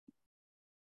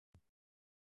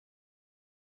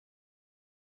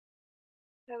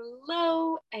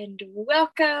Hello and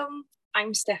welcome.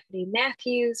 I'm Stephanie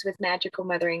Matthews with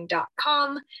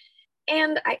magicalmothering.com,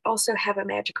 and I also have a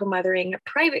Magical Mothering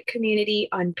private community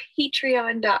on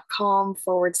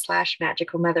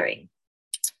patreon.com/magicalmothering.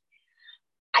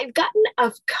 I've gotten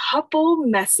a couple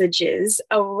messages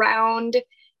around,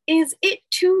 is it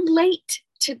too late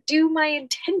to do my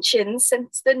intentions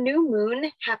since the new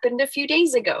moon happened a few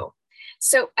days ago?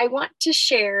 So I want to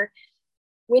share,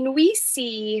 when we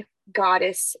see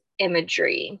goddess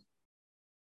imagery,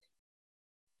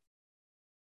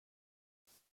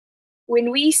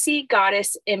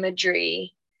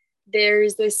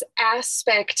 there's this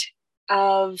aspect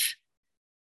of,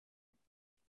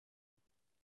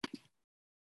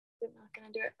 I'm not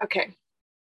going to do it. Okay.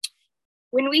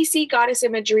 When we see goddess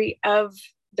imagery of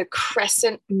the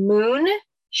crescent moon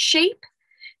shape,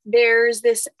 there's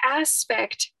this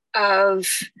aspect of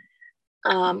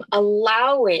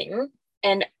allowing,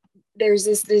 and there's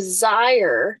this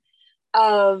desire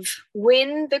of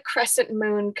when the crescent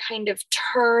moon kind of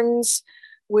turns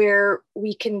where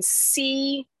we can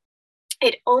see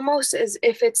it almost as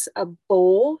if it's a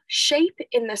bowl shape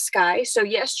in the sky. So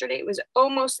yesterday it was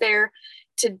almost there.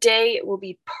 Today it will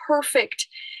be perfect.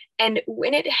 And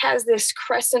when it has this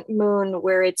crescent moon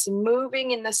where it's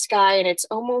moving in the sky and it's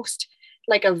almost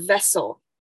like a vessel,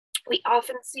 we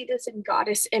often see this in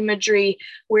goddess imagery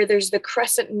where there's the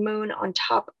crescent moon on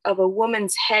top of a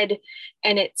woman's head,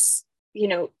 and it's,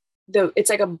 it's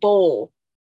like a bowl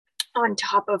on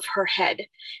top of her head.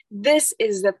 This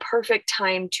is the perfect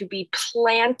time to be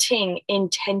planting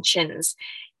intentions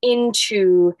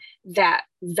into that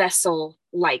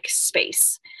vessel-like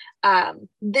space.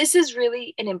 This is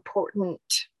really an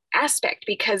important aspect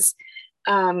because,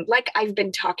 like I've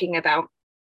been talking about,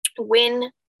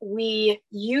 when we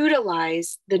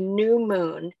utilize the new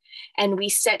moon and we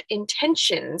set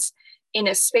intentions in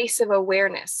a space of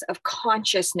awareness, of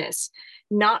consciousness,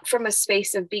 not from a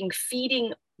space of being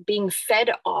fed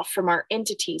off from our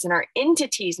entities and our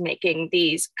entities making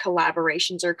these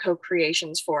collaborations or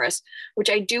co-creations for us, which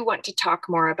I do want to talk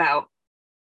more about.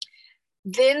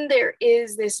 Then there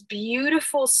is this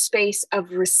beautiful space of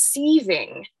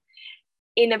receiving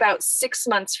in about 6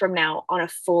 months from now on a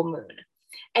full moon.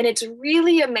 And it's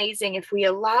really amazing if we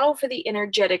allow for the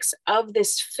energetics of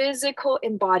this physical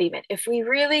embodiment, if we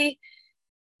really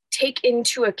take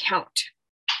into account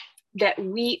that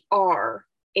we are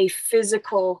a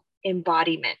physical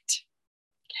embodiment,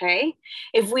 okay?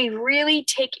 If we really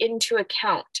take into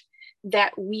account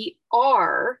that we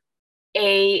are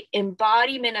a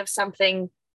embodiment of something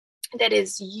that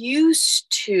is used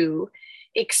to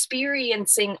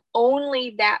experiencing only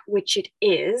that which it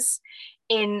is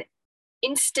in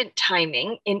instant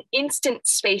timing, in instant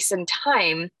space and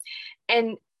time.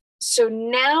 And so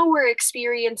now we're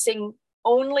experiencing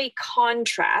only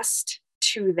contrast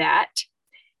to that.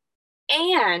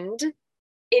 And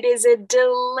it is a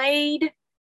delayed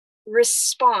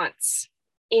response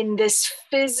in this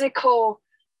physical,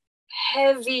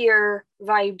 heavier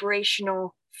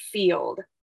vibrational field.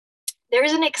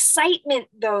 There's an excitement,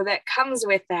 though, that comes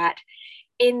with that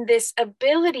in this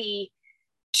ability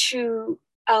to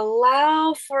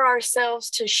allow for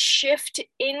ourselves to shift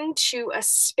into a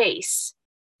space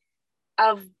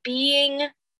of being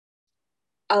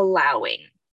allowing,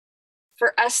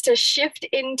 for us to shift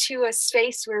into a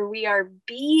space where we are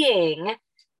being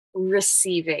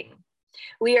receiving.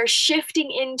 We are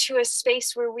shifting into a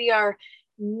space where we are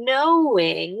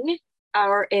knowing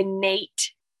our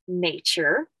innate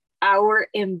nature, our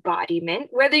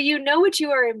embodiment, whether you know what you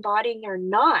are embodying or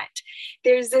not.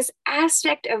 There's this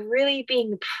aspect of really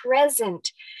being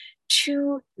present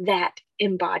to that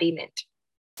embodiment,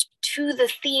 to the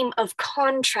theme of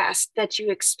contrast that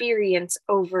you experience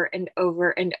over and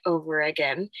over and over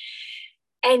again,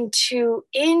 and to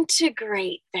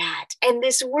integrate that. And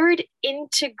this word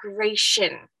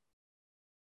integration,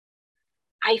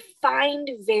 I find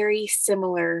very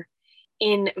similar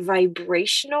in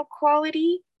vibrational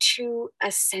quality to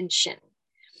ascension.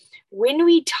 When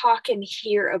we talk and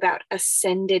hear about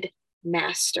ascended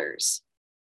masters,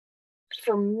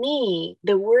 for me,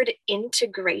 the word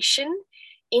integration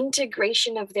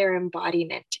of their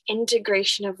embodiment,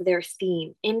 integration of their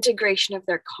theme, integration of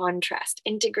their contrast,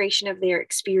 integration of their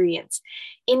experience,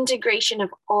 integration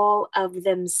of all of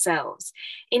themselves,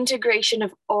 integration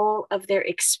of all of their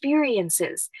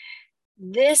experiences.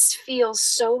 This feels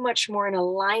so much more in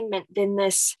alignment than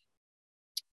this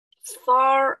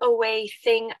far away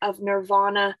thing of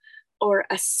nirvana or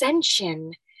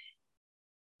ascension,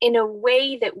 in a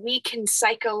way that we can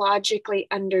psychologically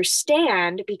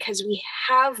understand because we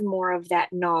have more of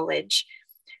that knowledge.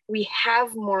 We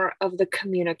have more of the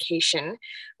communication.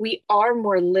 We are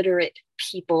more literate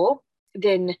people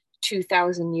than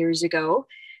 2,000 years ago.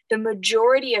 The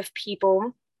majority of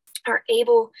people are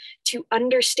able to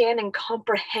understand and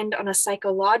comprehend on a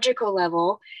psychological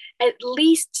level, at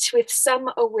least with some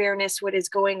awareness, what is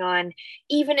going on,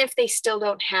 even if they still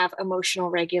don't have emotional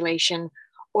regulation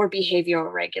or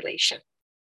behavioral regulation.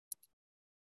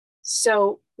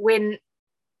 So when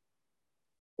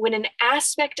an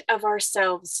aspect of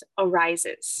ourselves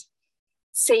arises,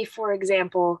 say, for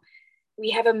example, we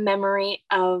have a memory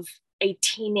of a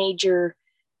teenager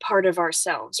part of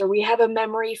ourselves, or we have a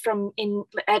memory from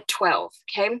at 12,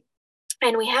 okay?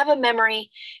 And we have a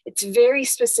memory, it's very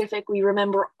specific. We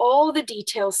remember all the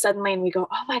details suddenly, and we go,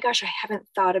 oh my gosh, I haven't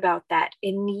thought about that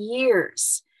in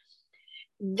years.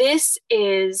 This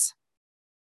is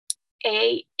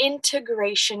a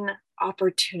integration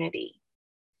opportunity.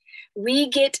 We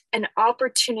get an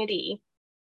opportunity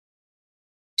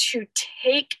to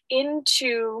take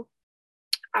into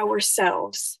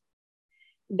ourselves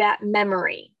that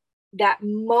memory, that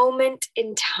moment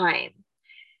in time,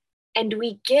 and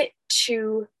we get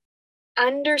to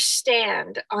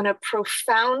understand on a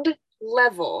profound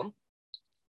level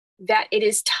that it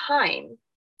is time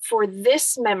for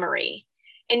this memory,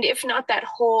 and if not that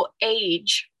whole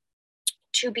age,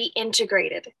 to be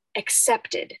integrated,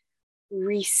 accepted,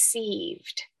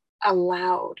 received,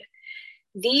 allowed.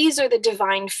 These are the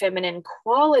divine feminine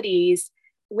qualities.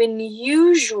 When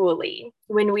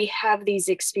we have these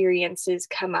experiences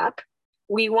come up,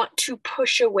 we want to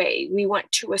push away, we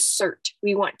want to assert,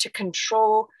 we want to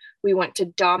control, we want to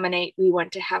dominate, we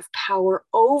want to have power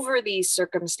over these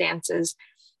circumstances,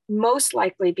 most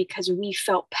likely because we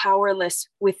felt powerless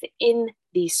within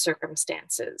these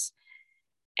circumstances.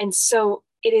 And so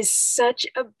it is such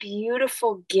a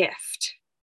beautiful gift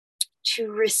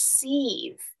to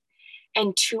receive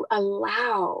and to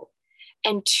allow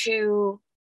and to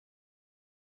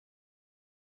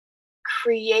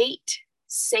create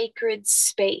sacred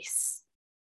space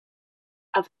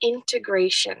of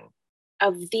integration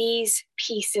of these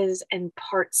pieces and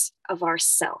parts of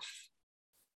ourself.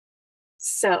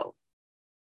 So,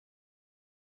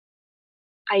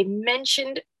 I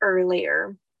mentioned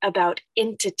earlier about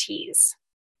entities.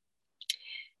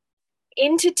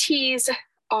 Entities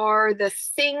are the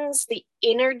things, the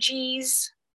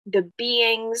energies, the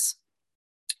beings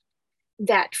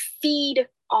that feed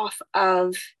off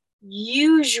of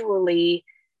usually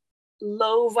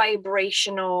low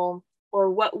vibrational or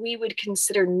what we would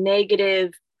consider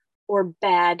negative or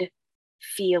bad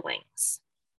feelings.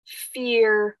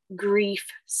 Fear, grief,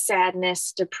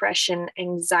 sadness, depression,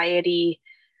 anxiety,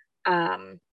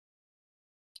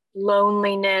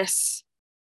 loneliness,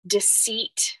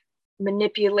 deceit,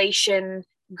 manipulation,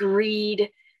 greed,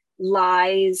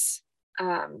 lies,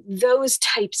 those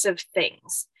types of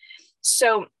things.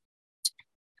 So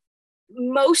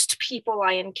most people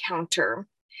I encounter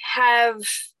have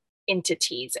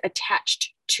entities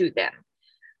attached to them.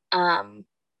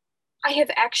 I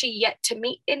have actually yet to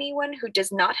meet anyone who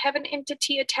does not have an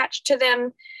entity attached to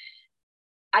them.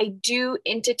 I do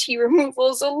entity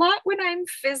removals a lot when I'm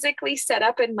physically set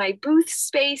up in my booth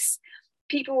space.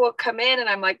 People will come in and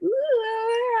I'm like,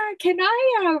 can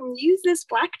I use this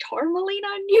black tourmaline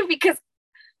on you? Because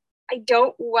I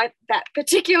don't want that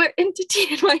particular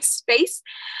entity in my space.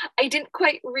 I didn't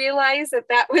quite realize that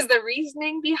that was the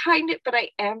reasoning behind it, but I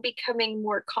am becoming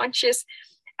more conscious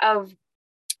of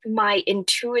my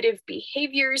intuitive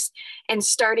behaviors and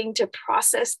starting to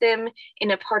process them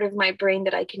in a part of my brain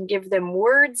that I can give them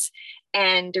words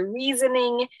and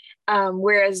reasoning,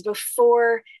 whereas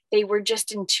before they were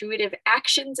just intuitive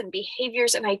actions and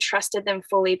behaviors, and I trusted them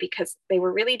fully because they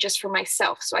were really just for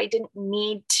myself. So I didn't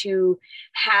need to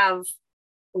have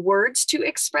words to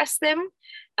express them.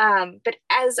 But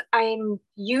as I'm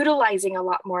utilizing a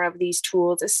lot more of these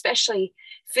tools, especially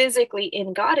physically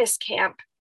in Goddess Camp,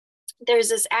 there's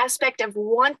this aspect of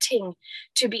wanting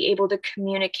to be able to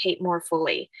communicate more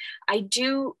fully. I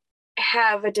do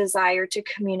have a desire to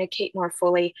communicate more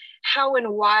fully how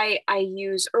and why I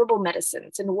use herbal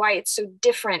medicines and why it's so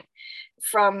different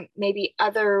from maybe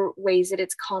other ways that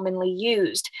it's commonly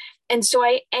used. And so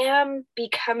I am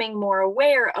becoming more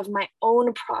aware of my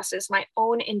own process, my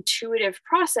own intuitive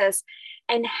process,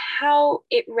 and how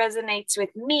it resonates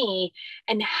with me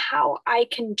and how I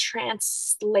can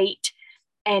translate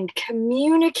and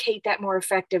communicate that more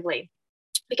effectively.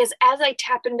 Because as I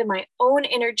tap into my own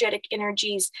energetic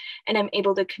energies and I'm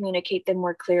able to communicate them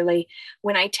more clearly,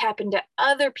 when I tap into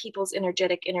other people's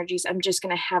energetic energies, I'm just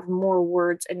going to have more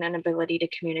words and an ability to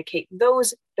communicate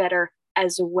those better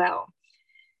as well.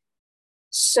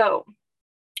 So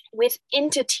with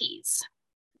entities.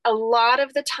 A lot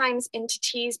of the times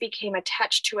entities became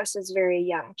attached to us as very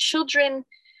young children.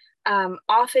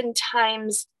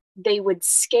 Oftentimes they would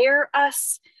scare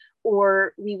us,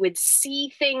 or we would see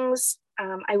things.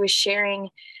 I was sharing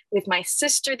with my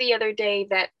sister the other day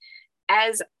that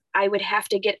as I would have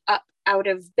to get up out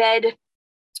of bed,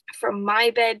 from my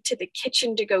bed to the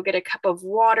kitchen to go get a cup of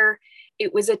water,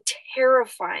 it was a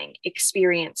terrifying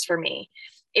experience for me.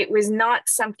 It was not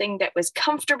something that was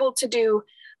comfortable to do.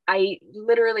 I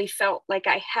literally felt like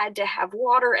I had to have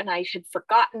water, and I had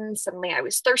forgotten. Suddenly I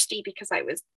was thirsty because I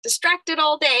was distracted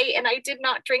all day and I did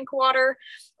not drink water,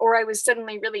 or I was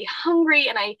suddenly really hungry,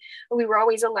 and we were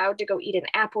always allowed to go eat an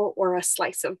apple or a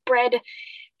slice of bread.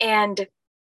 And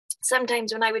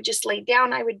sometimes when I would just lay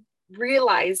down, I would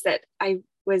realize that I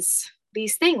was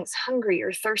these things, hungry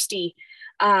or thirsty.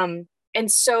 And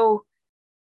so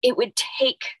it would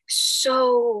take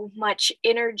so much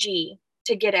energy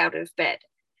to get out of bed,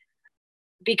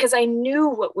 because I knew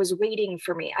what was waiting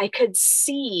for me. I could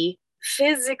see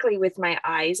physically with my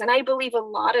eyes. And I believe a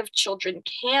lot of children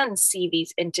can see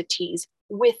these entities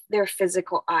with their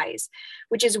physical eyes,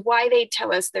 which is why they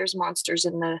tell us there's monsters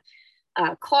in the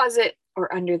closet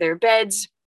or under their beds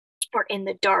or in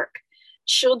the dark.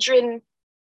 Children,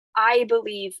 I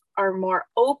believe, are more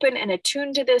open and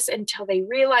attuned to this until they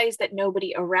realize that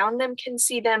nobody around them can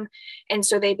see them. And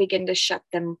so they begin to shut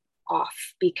them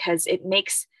off because it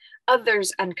makes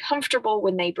others uncomfortable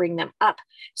when they bring them up.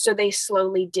 So they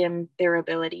slowly dim their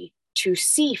ability to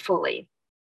see fully.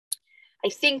 I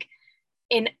think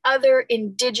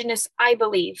I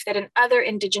believe that in other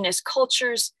indigenous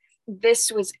cultures,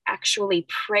 this was actually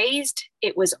praised.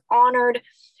 It was honored.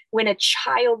 When a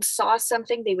child saw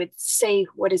something, they would say,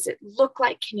 "What does it look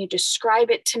like? Can you describe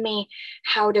it to me?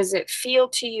 How does it feel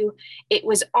to you?" It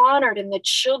was honored, and the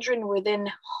children were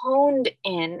then honed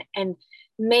in and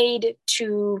made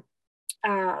to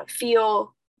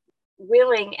feel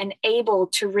willing and able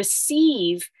to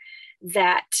receive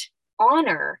that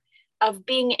honor of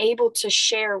being able to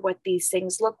share what these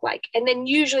things look like. And then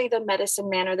usually the medicine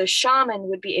man or the shaman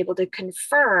would be able to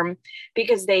confirm,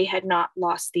 because they had not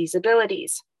lost these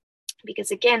abilities.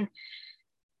 Because again,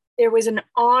 there was an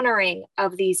honoring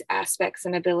of these aspects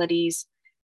and abilities.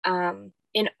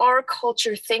 In our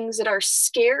culture, things that are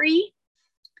scary,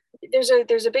 there's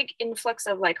a big influx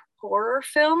of like horror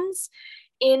films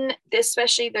in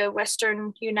especially the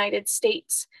Western United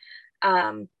States,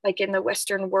 like in the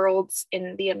Western worlds,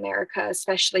 in the America,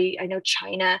 especially. I know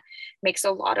China makes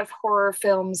a lot of horror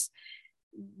films.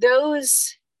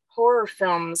 Those horror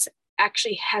films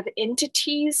actually have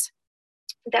entities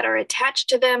that are attached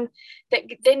to them that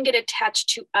then get attached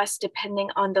to us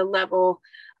depending on the level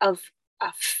of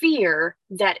fear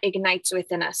that ignites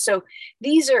within us. So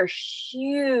these are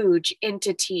huge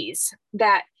entities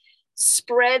that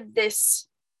spread this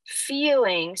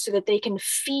feeling so that they can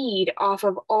feed off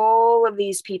of all of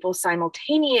these people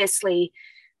simultaneously,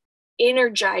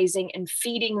 energizing and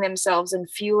feeding themselves and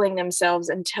fueling themselves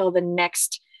until the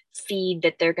next feed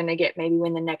that they're going to get, maybe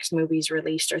when the next movie's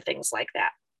released or things like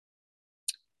that.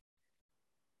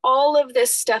 All of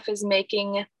this stuff is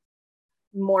making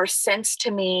more sense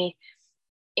to me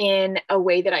in a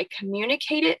way that I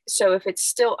communicate it. So if it's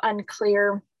still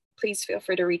unclear, please feel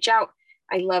free to reach out.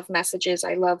 I love messages.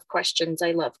 I love questions.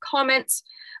 I love comments,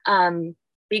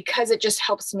 because it just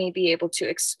helps me be able to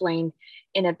explain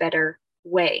in a better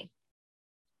way.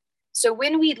 So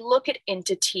when we look at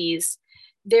entities,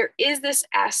 there is this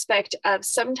aspect of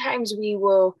sometimes we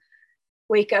will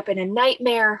wake up in a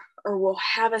nightmare, or we'll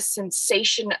have a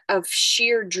sensation of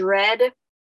sheer dread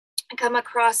come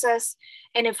across us.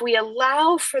 And if we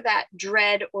allow for that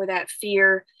dread or that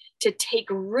fear to take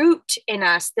root in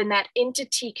us, then that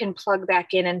entity can plug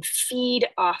back in and feed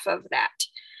off of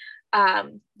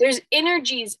that. There's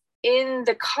energies in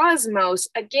the cosmos.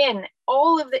 Again,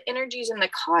 all of the energies in the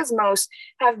cosmos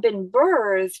have been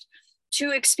birthed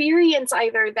to experience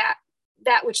either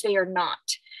that which they are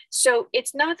not. So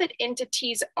it's not that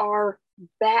entities are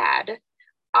bad.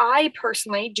 I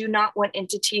personally do not want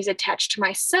entities attached to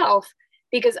myself,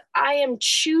 because I am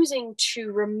choosing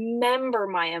to remember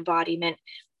my embodiment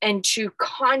and to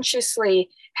consciously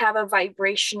have a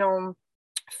vibrational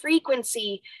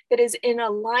frequency that is in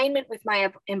alignment with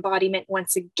my embodiment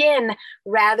once again,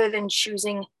 rather than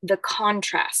choosing the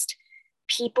contrast.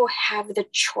 People have the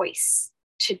choice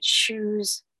to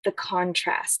choose the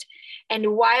contrast.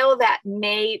 And while that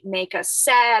may make us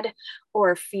sad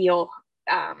or feel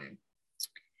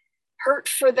hurt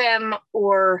for them,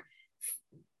 or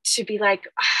to be like,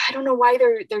 I don't know why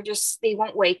they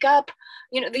won't wake up.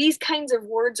 These kinds of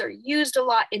words are used a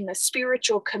lot in the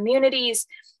spiritual communities.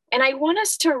 And I want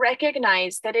us to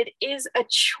recognize that it is a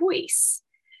choice.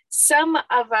 Some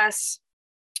of us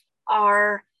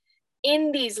are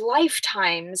in these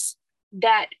lifetimes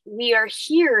that we are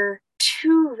here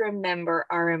to remember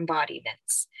our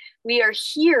embodiments. We are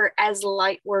here as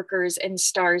light workers and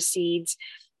star seeds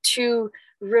to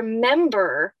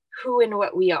remember who and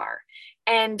what we are.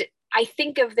 And I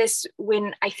think of this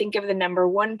when I think of the number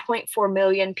 1.4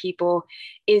 million people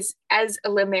is as a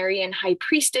Lemurian high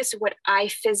priestess, what I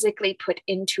physically put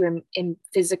into in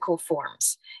physical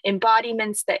forms,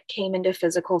 embodiments that came into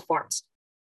physical forms.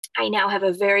 I now have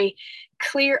a very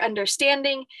clear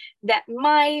understanding that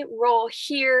my role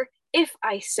here, if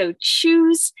I so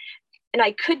choose, and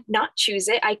I could not choose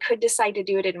it, I could decide to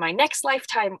do it in my next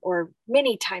lifetime or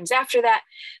many times after that,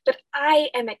 but I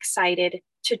am excited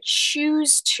to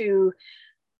choose to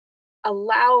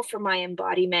allow for my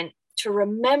embodiment to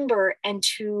remember and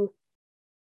to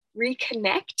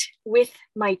reconnect with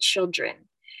my children.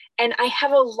 And I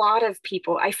have a lot of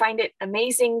people. I find it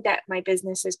amazing that my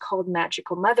business is called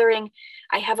Magical Mothering.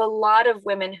 I have a lot of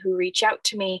women who reach out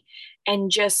to me and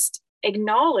just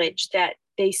acknowledge that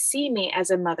they see me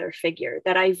as a mother figure,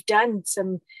 that I've done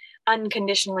some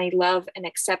unconditionally love and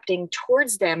accepting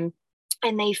towards them,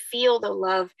 and they feel the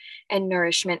love and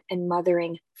nourishment and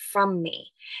mothering from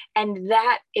me. And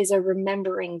that is a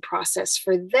remembering process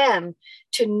for them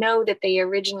to know that they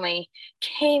originally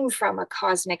came from a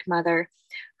cosmic mother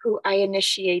who I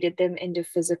initiated them into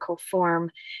physical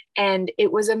form. And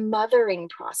it was a mothering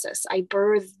process. I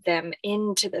birthed them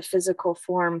into the physical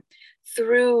form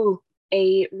through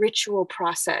a ritual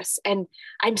process. And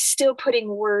I'm still putting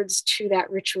words to that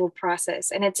ritual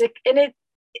process. And it's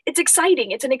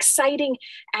exciting. It's an exciting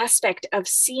aspect of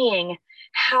seeing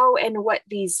how and what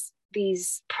these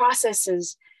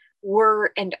processes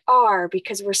were and are,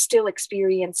 because we're still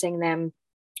experiencing them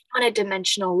on a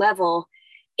dimensional level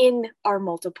in our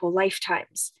multiple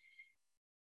lifetimes.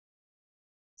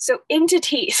 So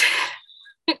entities,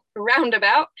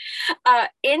 roundabout,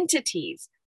 entities.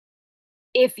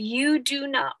 If you do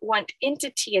not want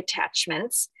entity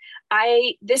attachments,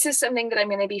 this is something that I'm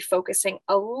going to be focusing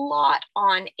a lot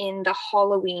on in the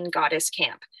Halloween Goddess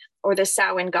Camp or the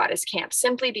Samhain Goddess Camp,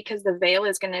 simply because the veil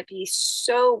is going to be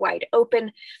so wide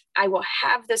open. I will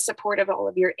have the support of all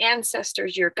of your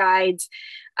ancestors, your guides.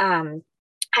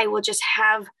 I will just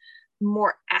have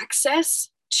more access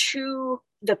to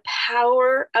the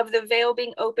power of the veil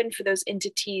being open for those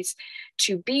entities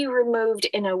to be removed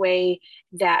in a way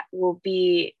that will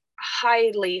be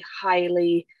highly,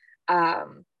 highly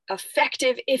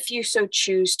effective if you so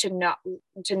choose to no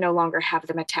longer have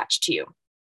them attached to you.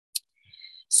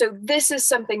 So this is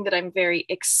something that I'm very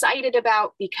excited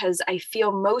about, because I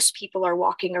feel most people are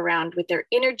walking around with their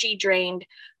energy drained,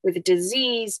 with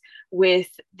disease,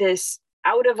 with this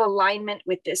out of alignment,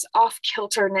 with this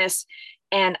off-kilterness.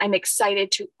 And I'm excited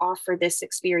to offer this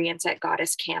experience at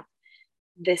Goddess Camp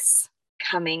this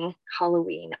coming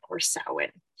Halloween or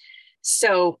Samhain.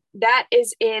 So that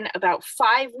is in about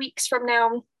 5 weeks from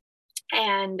now,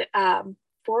 and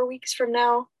 4 weeks from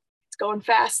now. It's going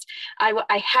fast.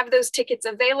 I have those tickets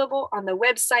available on the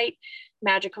website,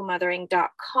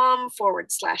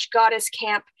 magicalmothering.com/goddess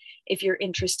camp. If you're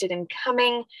interested in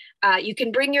coming, you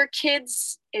can bring your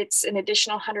kids. It's an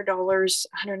additional $100,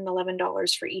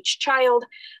 $111 for each child,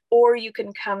 or you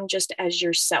can come just as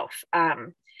yourself.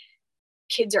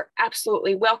 Kids are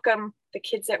absolutely welcome. The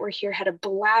kids that were here had a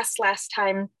blast last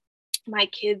time. My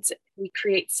kids, we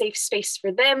create safe space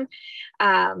for them.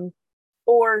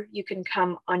 Or you can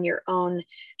come on your own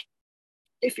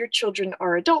if your children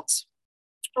are adults,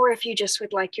 or if you just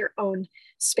would like your own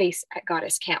space at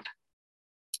Goddess Camp.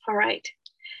 All right.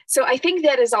 So I think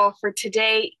that is all for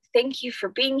today. Thank you for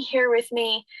being here with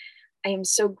me. I am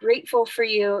so grateful for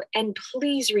you. And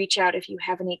please reach out if you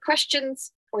have any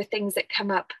questions or things that come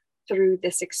up through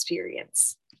this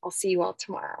experience. I'll see you all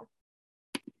tomorrow.